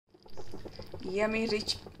yummy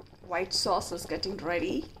rich white sauce is getting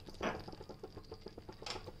ready.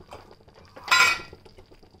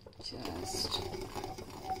 Just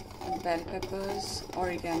bell peppers,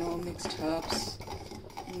 oregano, mixed herbs,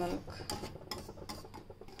 milk.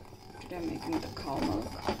 Today I'm making the cow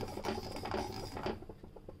milk.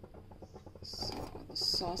 So the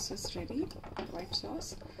sauce is ready, white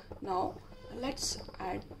sauce. Now let's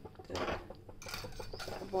add the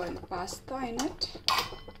boiled pasta in it.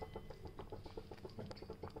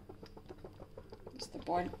 It's the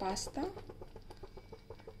boiled pasta.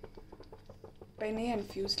 Penne and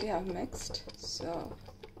fusilli I've mixed, so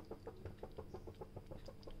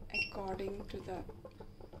according to the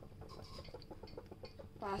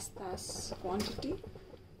pasta's quantity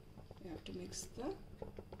you have to mix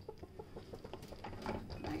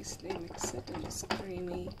nicely mix it in this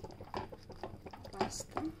creamy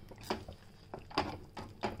pasta.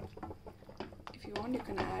 If you want, you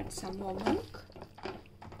can add some more milk.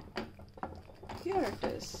 Here it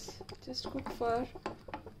is. Just cook for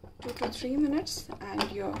 2 to 3 minutes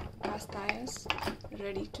and your pasta is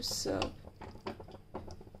ready to serve.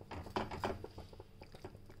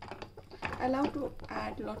 I love to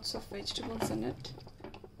add lots of vegetables in it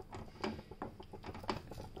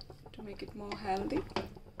to make it more healthy.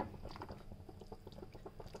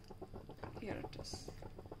 Here it is.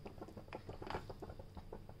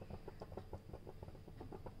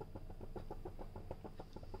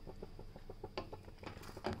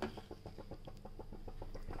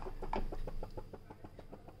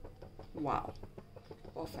 Wow,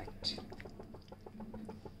 perfect.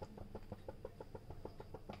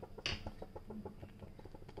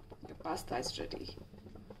 Your pasta is ready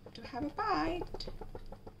to have a bite.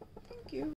 Thank you.